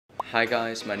Hi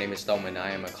guys, my name is Tông and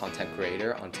I am a content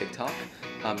creator on TikTok.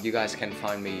 You guys can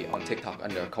find me on TikTok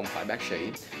under Không Phải Bác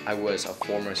Sĩ. I was a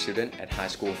former student at High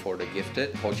School for the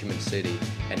Gifted, Ho Chi Minh City,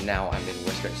 and now I'm in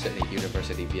Western Sydney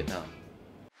University, Vietnam.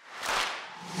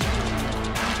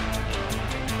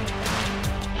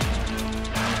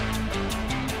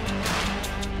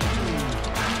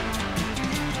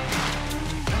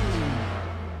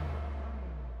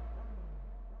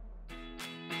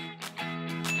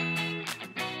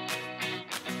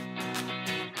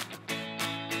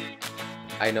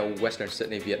 I know Western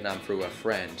Sydney Vietnam through a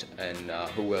friend and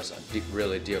who was a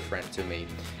really dear friend to me,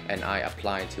 and I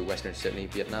applied to Western Sydney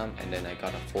Vietnam and then I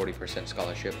got a 40%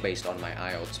 scholarship based on my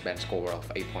IELTS band score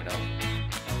of 8.0.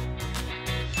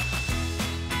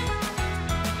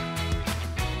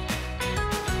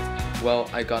 Well,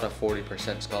 I got a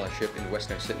 40% scholarship in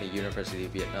Western Sydney University,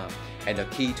 Vietnam, and the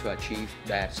key to achieve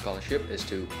that scholarship is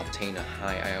to obtain a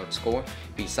high IELTS score.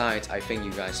 Besides, I think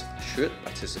you guys should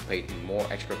participate in more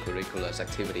extracurricular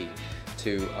activity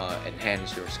to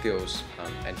enhance your skills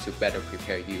and to better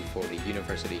prepare you for the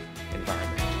university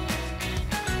environment.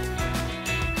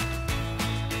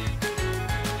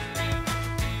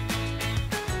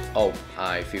 Oh,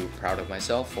 I feel proud of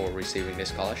myself for receiving this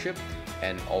scholarship,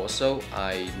 and also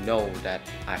I know that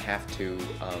I have to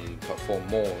perform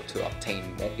more to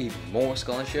obtain even more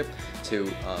scholarship to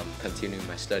continue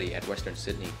my study at Western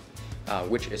Sydney,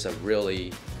 which is a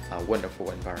really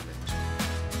wonderful environment.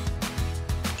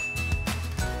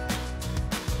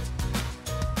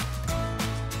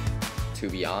 To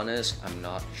be honest, I'm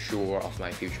not sure of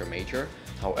my future major.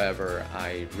 However,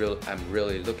 I'm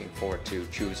really looking forward to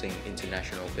choosing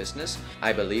international business.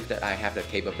 I believe that I have the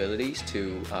capabilities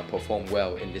to perform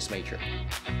well in this major.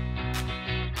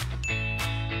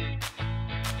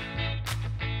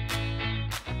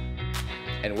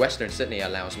 And Western Sydney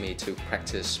allows me to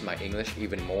practice my English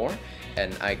even more,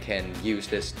 and I can use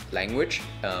this language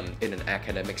in an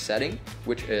academic setting,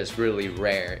 which is really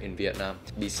rare in Vietnam.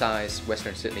 Besides,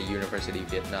 Western Sydney University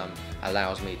Vietnam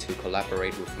allows me to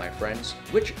collaborate with my friends,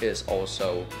 which is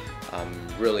also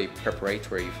really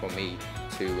preparatory for me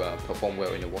to perform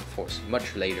well in the workforce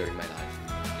much later in my life.